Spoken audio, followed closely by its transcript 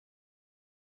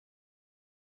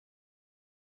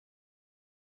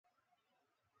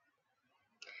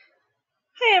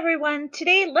Hi everyone!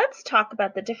 Today let's talk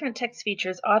about the different text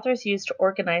features authors use to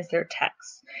organize their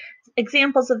texts.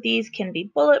 Examples of these can be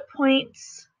bullet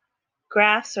points,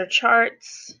 graphs or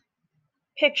charts,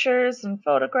 pictures and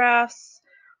photographs,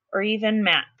 or even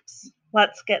maps.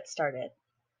 Let's get started.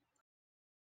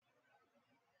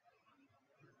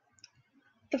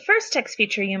 The first text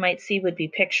feature you might see would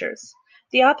be pictures.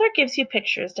 The author gives you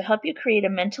pictures to help you create a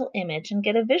mental image and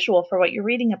get a visual for what you're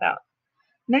reading about.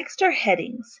 Next are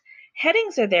headings.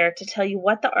 Headings are there to tell you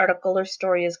what the article or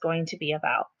story is going to be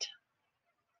about.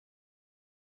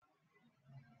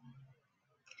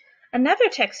 Another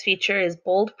text feature is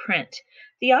bold print.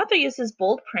 The author uses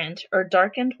bold print or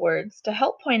darkened words to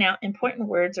help point out important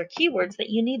words or keywords that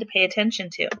you need to pay attention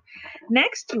to.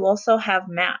 Next, you also have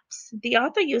maps. The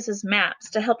author uses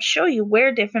maps to help show you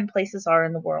where different places are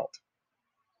in the world.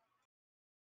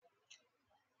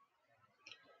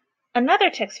 Another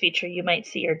text feature you might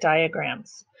see are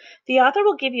diagrams. The author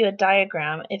will give you a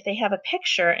diagram if they have a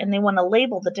picture and they want to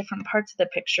label the different parts of the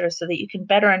picture so that you can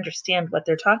better understand what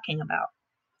they're talking about.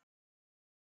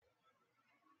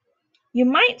 You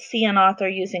might see an author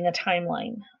using a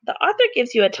timeline. The author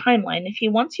gives you a timeline if he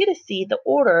wants you to see the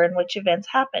order in which events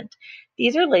happened.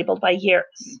 These are labeled by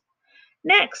years.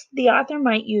 Next, the author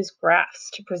might use graphs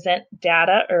to present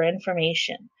data or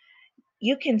information.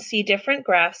 You can see different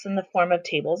graphs in the form of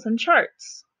tables and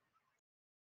charts.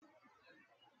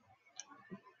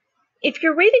 If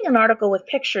you're reading an article with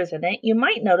pictures in it, you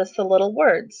might notice the little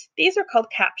words. These are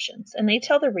called captions, and they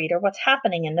tell the reader what's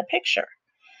happening in the picture.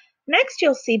 Next,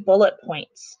 you'll see bullet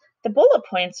points. The bullet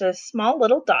points are small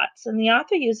little dots, and the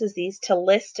author uses these to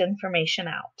list information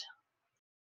out.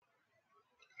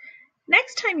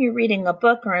 Next time you're reading a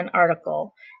book or an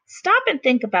article, stop and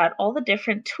think about all the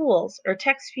different tools or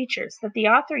text features that the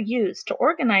author used to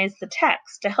organize the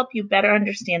text to help you better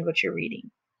understand what you're reading.